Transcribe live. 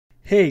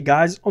Hey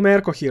guys,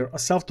 Omerko here, a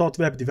self-taught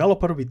web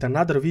developer with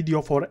another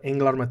video for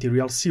Angular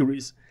Material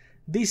series.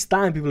 This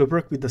time we will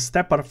work with the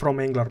stepper from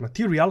Angular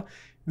Material,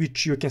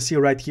 which you can see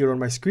right here on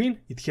my screen.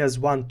 It has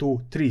 1,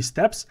 2, 3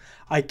 steps.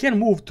 I can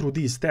move through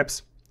these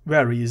steps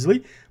very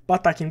easily,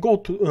 but I can go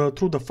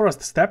through the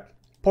first step,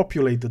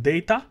 populate the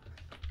data.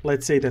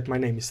 Let's say that my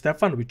name is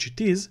Stefan, which it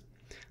is.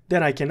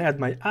 Then I can add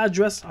my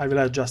address. I will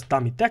add just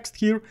dummy text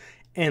here,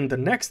 and the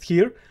next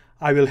here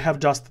I will have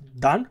just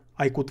done.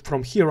 I could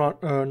from here on,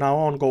 now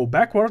on go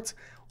backwards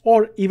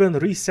or even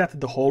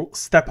reset the whole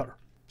stepper.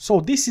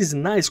 So this is a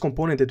nice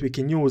component that we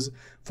can use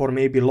for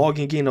maybe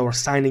logging in or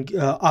signing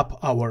up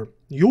our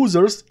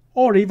users,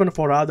 or even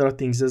for other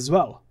things as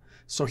well.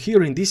 So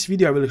here in this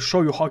video I will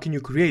show you how can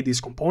you create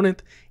this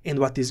component, and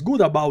what is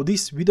good about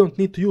this, we don't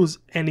need to use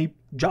any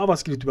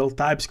JavaScript or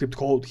TypeScript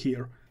code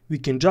here. We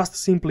can just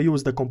simply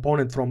use the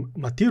component from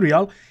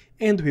Material,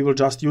 and we will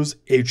just use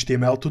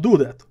HTML to do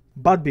that.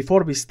 But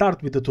before we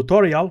start with the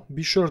tutorial,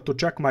 be sure to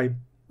check my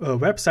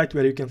website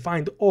where you can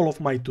find all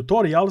of my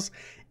tutorials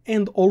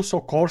and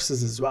also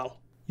courses as well.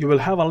 You will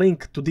have a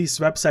link to this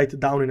website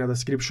down in the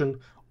description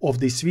of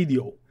this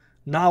video.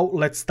 Now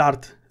let's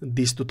start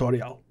this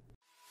tutorial.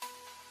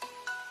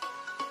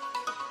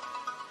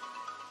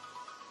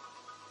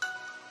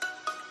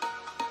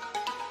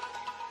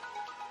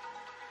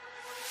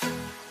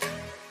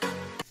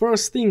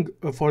 First thing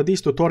for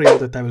this tutorial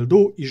that I will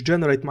do is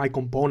generate my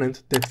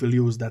component that will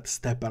use that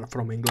stepper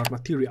from Angular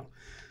Material.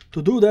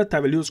 To do that I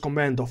will use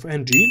command of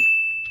ng,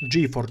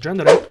 g for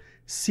generate,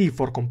 c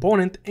for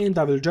component, and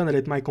I will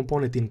generate my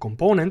component in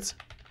components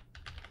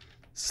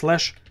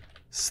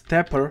 /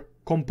 stepper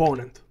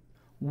component.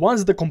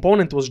 Once the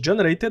component was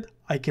generated,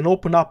 I can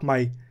open up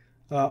my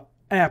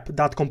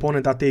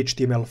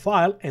app.component.html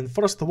file, and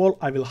first of all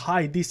I will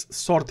hide this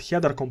sort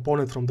header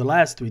component from the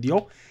last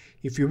video.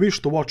 If you wish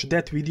to watch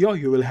that video,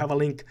 you will have a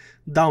link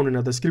down in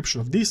the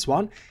description of this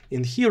one,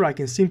 and here I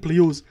can simply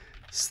use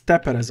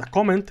stepper as a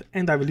comment,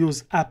 and I will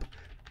use app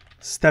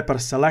stepper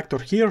selector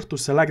here to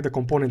select the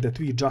component that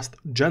we just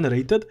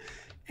generated,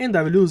 and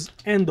I will use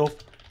end of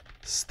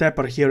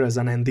stepper here as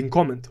an ending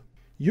comment.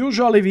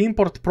 Usually we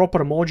import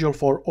proper module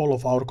for all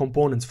of our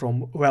components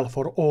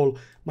for all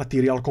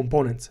material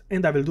components,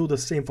 and I will do the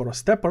same for a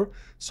stepper.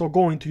 So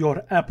go into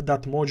your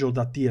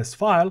app.module.ts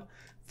file.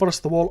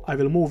 First of all, I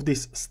will move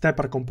this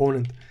stepper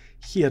component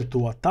here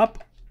to a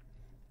top,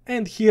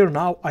 and here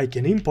now I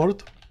can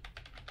import.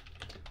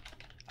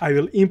 I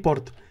will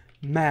import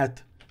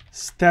mat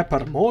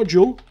stepper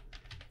module,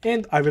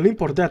 and I will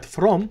import that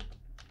from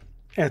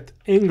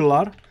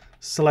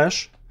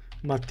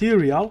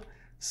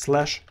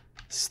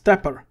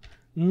 @angular/material/stepper.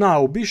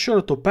 Now be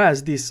sure to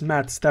pass this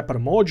mat stepper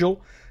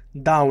module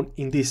down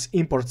in this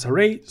imports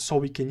array so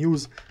we can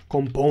use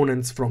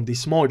components from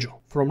this module.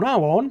 From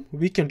now on,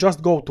 we can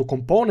just go to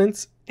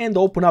components and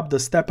open up the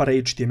stepper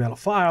HTML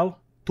file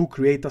to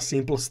create a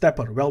simple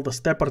stepper, the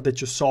stepper that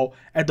you saw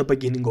at the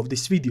beginning of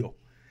this video.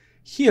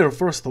 Here,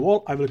 first of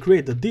all, I will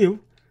create a div,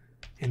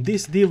 and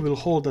this div will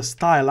hold a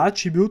style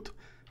attribute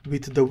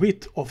with the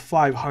width of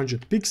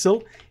 500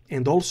 pixel,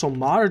 and also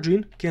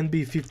margin can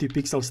be 50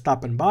 pixels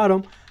top and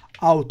bottom,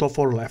 out of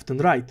or left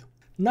and right.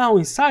 Now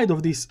inside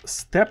of this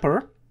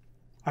stepper,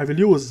 I will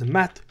use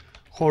mat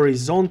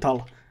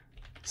horizontal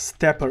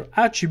stepper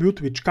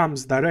attribute, which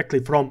comes directly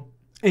from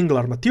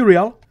Angular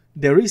Material.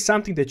 There is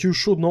something that you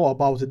should know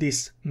about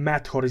this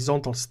mat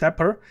horizontal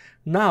stepper.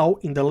 Now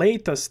in the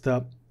latest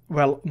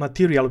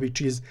Material,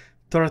 which is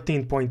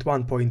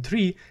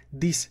 13.1.3,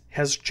 this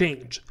has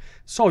changed.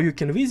 So you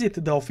can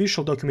visit the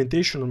official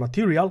documentation on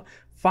Material,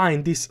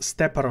 find this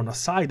stepper on a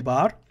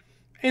sidebar,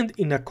 and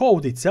in the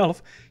code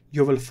itself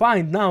you will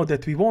find now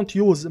that we won't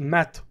use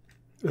mat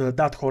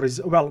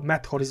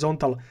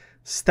horizontal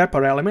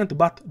stepper element,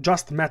 but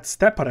just mat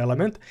stepper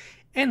element,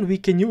 and we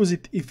can use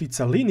it if it's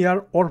a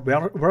linear or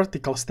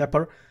vertical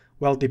stepper,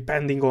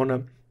 depending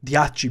on the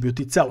attribute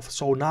itself.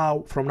 So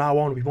now, from now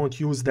on, we won't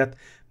use that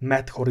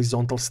mat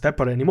horizontal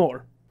stepper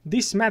anymore.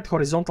 This mat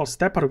horizontal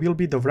stepper will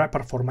be the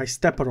wrapper for my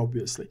stepper,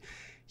 obviously.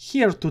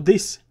 Here to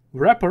this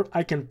wrapper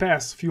I can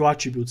pass few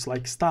attributes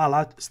like style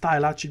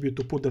attribute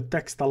to put the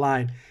text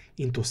align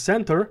into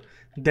center.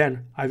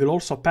 Then I will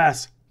also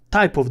pass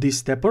type of this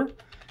stepper,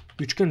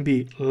 which can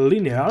be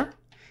linear,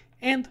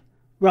 and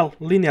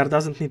linear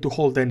doesn't need to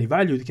hold any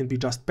value, it can be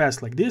just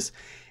passed like this.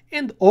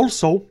 And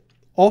also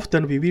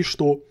often we wish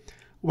to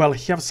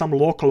have some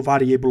local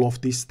variable of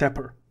this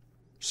stepper,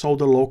 so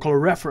the local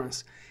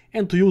reference.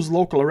 And to use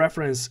local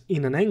reference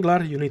in an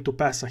Angular you need to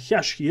pass a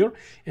hash here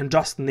and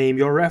just name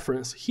your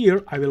reference.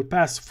 Here I will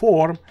pass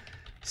form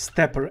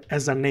stepper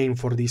as a name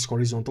for this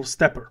horizontal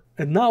stepper.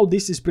 And now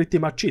this is pretty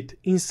much it.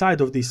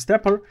 Inside of this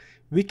stepper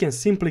we can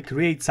simply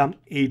create some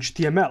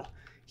HTML.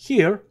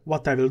 Here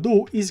what I will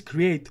do is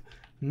create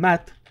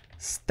mat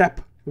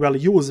step,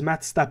 use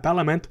mat step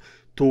element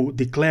to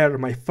declare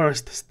my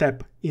first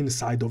step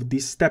inside of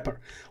this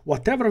stepper.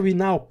 Whatever we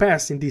now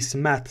pass in this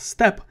mat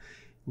step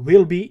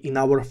will be in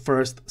our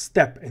first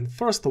step. And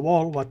first of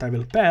all what I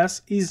will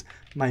pass is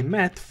my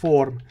mat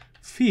form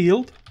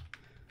field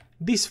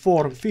This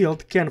form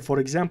field can, for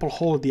example,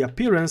 hold the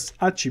appearance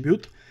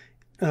attribute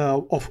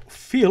of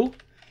fill,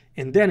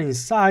 and then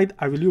inside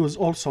I will use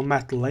also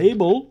met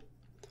label.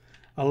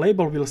 A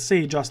label will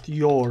say just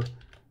your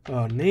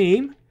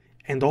name,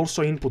 and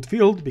also input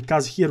field,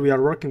 because here we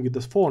are working with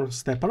the form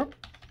stepper.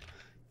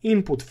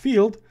 Input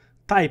field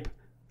type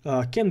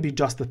can be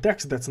just a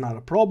text, that's not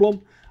a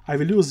problem. I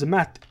will use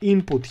met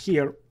input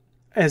here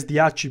as the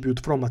attribute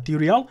from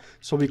material,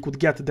 so we could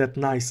get that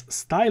nice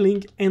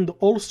styling, and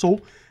also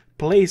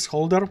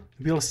placeholder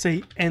will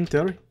say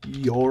enter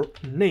your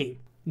name.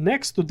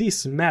 Next to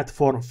this met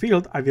form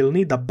field, I will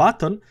need a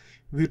button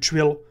which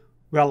will,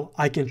 well,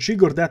 I can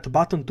trigger that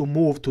button to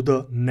move to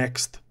the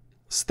next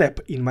step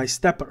in my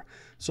stepper.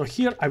 So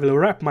here I will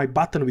wrap my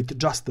button with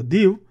just a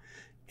div,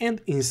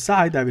 and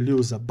inside I will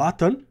use a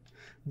button.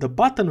 The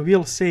button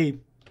will say,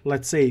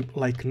 let's say,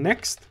 like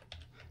next,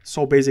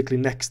 so basically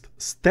next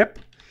step.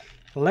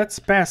 Let's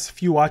pass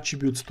few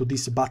attributes to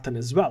this button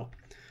as well.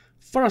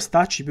 First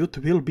attribute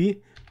will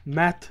be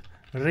met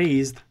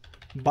raised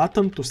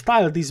button, to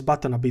style this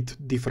button a bit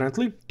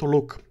differently, to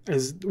look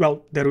as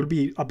well, there will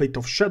be a bit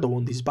of shadow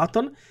on this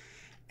button.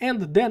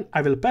 And then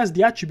I will pass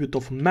the attribute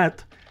of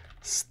met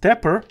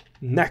stepper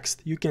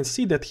next. You can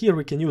see that here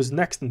we can use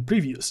next and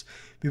previous.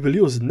 We will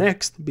use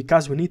next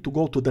because we need to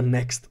go to the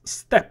next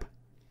step.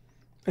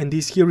 And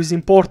this here is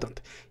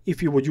important.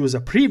 If you would use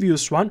a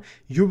previous one,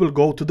 you will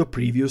go to the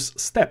previous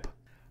step.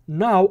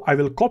 Now I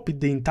will copy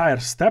the entire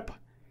step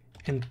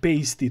and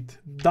paste it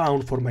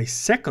down for my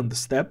second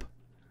step.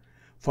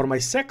 For my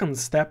second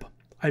step,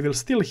 I will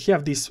still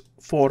have this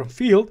form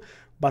field,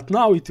 but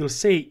now it will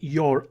say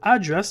your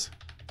address.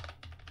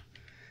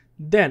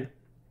 Then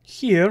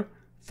here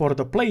for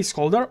the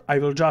placeholder, I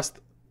will just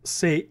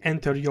say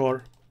enter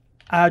your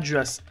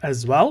address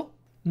as well.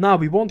 Now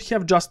we won't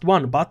have just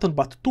one button,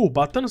 but two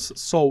buttons.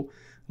 So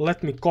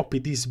let me copy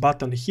this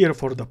button here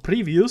for the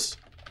previous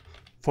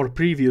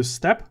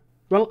step.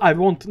 Well, I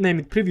won't name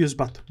it previous,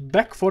 but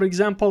back, for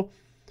example.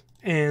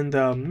 And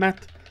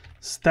met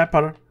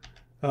stepper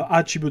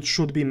attribute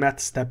should be met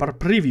stepper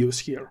previous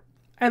here.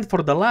 And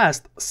for the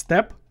last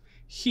step,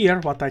 here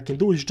what I can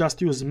do is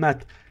just use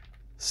met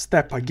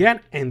step again,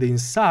 and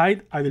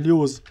inside I will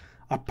use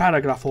a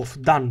paragraph of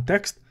done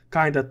text,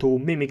 kinda to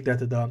mimic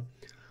that the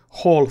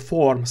whole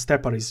form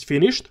stepper is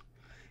finished.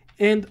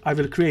 And I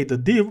will create a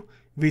div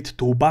with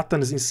two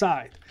buttons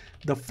inside.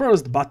 The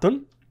first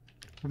button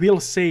will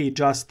say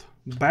just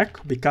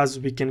back, because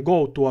we can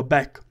go to a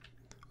back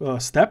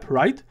step,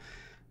 right?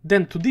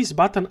 Then to this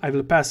button I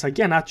will pass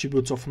again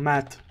attributes of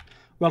met.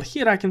 Well,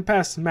 here I can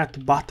pass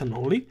met button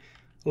only.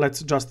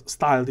 Let's just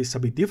style this a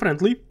bit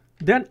differently.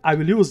 Then I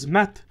will use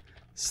met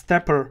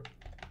stepper,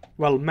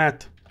 well,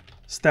 met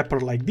stepper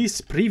like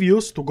this,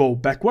 previous, to go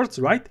backwards,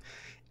 right?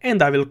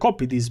 And I will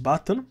copy this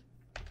button,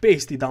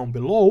 paste it down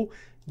below.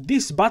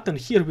 This button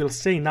here will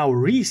say now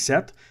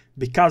reset,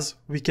 because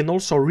we can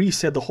also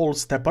reset the whole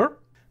stepper.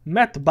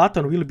 Met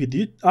button will be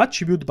the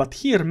attribute, but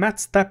here met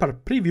stepper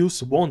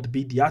previous won't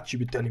be the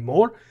attribute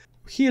anymore.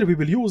 Here we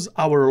will use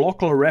our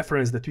local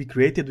reference that we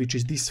created, which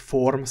is this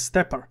form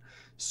stepper.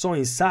 So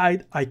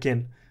inside I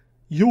can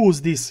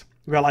use this,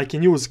 well, I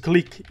can use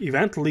click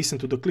event, listen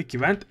to the click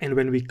event, and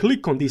when we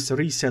click on this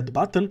reset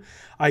button,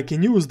 I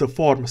can use the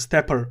form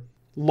stepper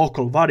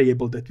local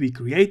variable that we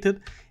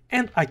created,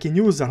 and I can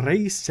use a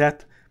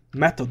reset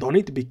method on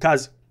it,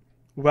 because,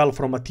 well,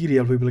 from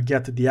material we will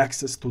get the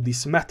access to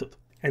this method.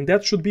 And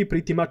that should be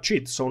pretty much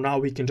it, so now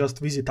we can just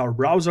visit our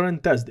browser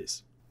and test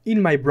this.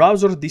 In my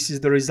browser, this is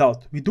the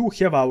result. We do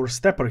have our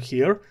stepper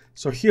here,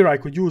 so here I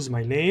could use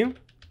my name,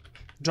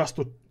 just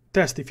to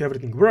test if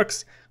everything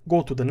works,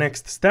 go to the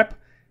next step,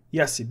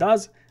 yes it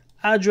does,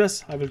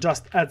 address, I will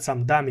just add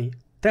some dummy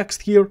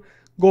text here,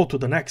 go to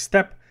the next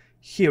step,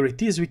 here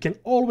it is. We can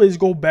always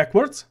go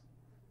backwards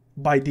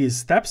by these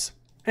steps,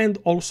 and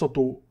also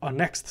to a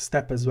next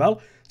step as well,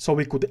 so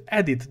we could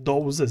edit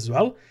those as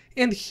well.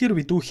 And here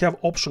we do have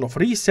option of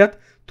reset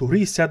to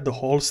reset the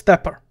whole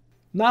stepper.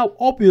 Now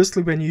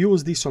obviously when you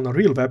use this on a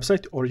real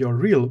website or your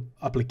real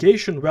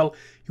application, well,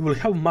 you will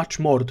have much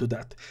more to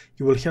that.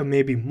 You will have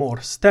maybe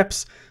more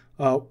steps,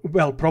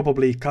 well,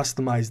 probably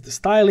customized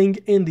styling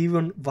and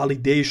even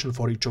validation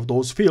for each of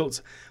those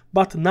fields.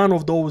 But none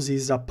of those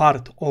is a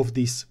part of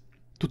this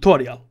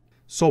tutorial.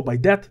 So by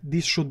that,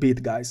 this should be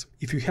it, guys.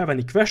 If you have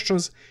any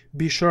questions,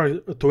 be sure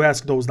to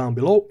ask those down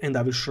below and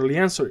I will surely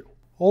answer you.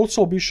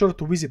 Also be sure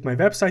to visit my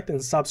website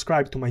and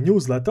subscribe to my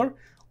newsletter.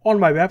 On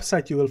my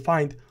website you will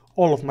find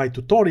all of my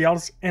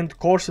tutorials and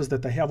courses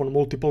that I have on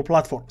multiple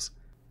platforms.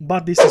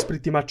 But this is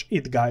pretty much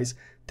it, guys.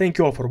 Thank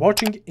you all for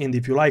watching, and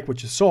if you like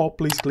what you saw,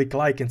 please click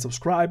like and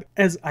subscribe,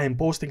 as I am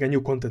posting a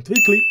new content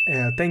weekly.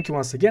 Thank you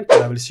once again,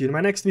 and I will see you in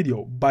my next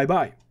video. Bye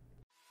bye!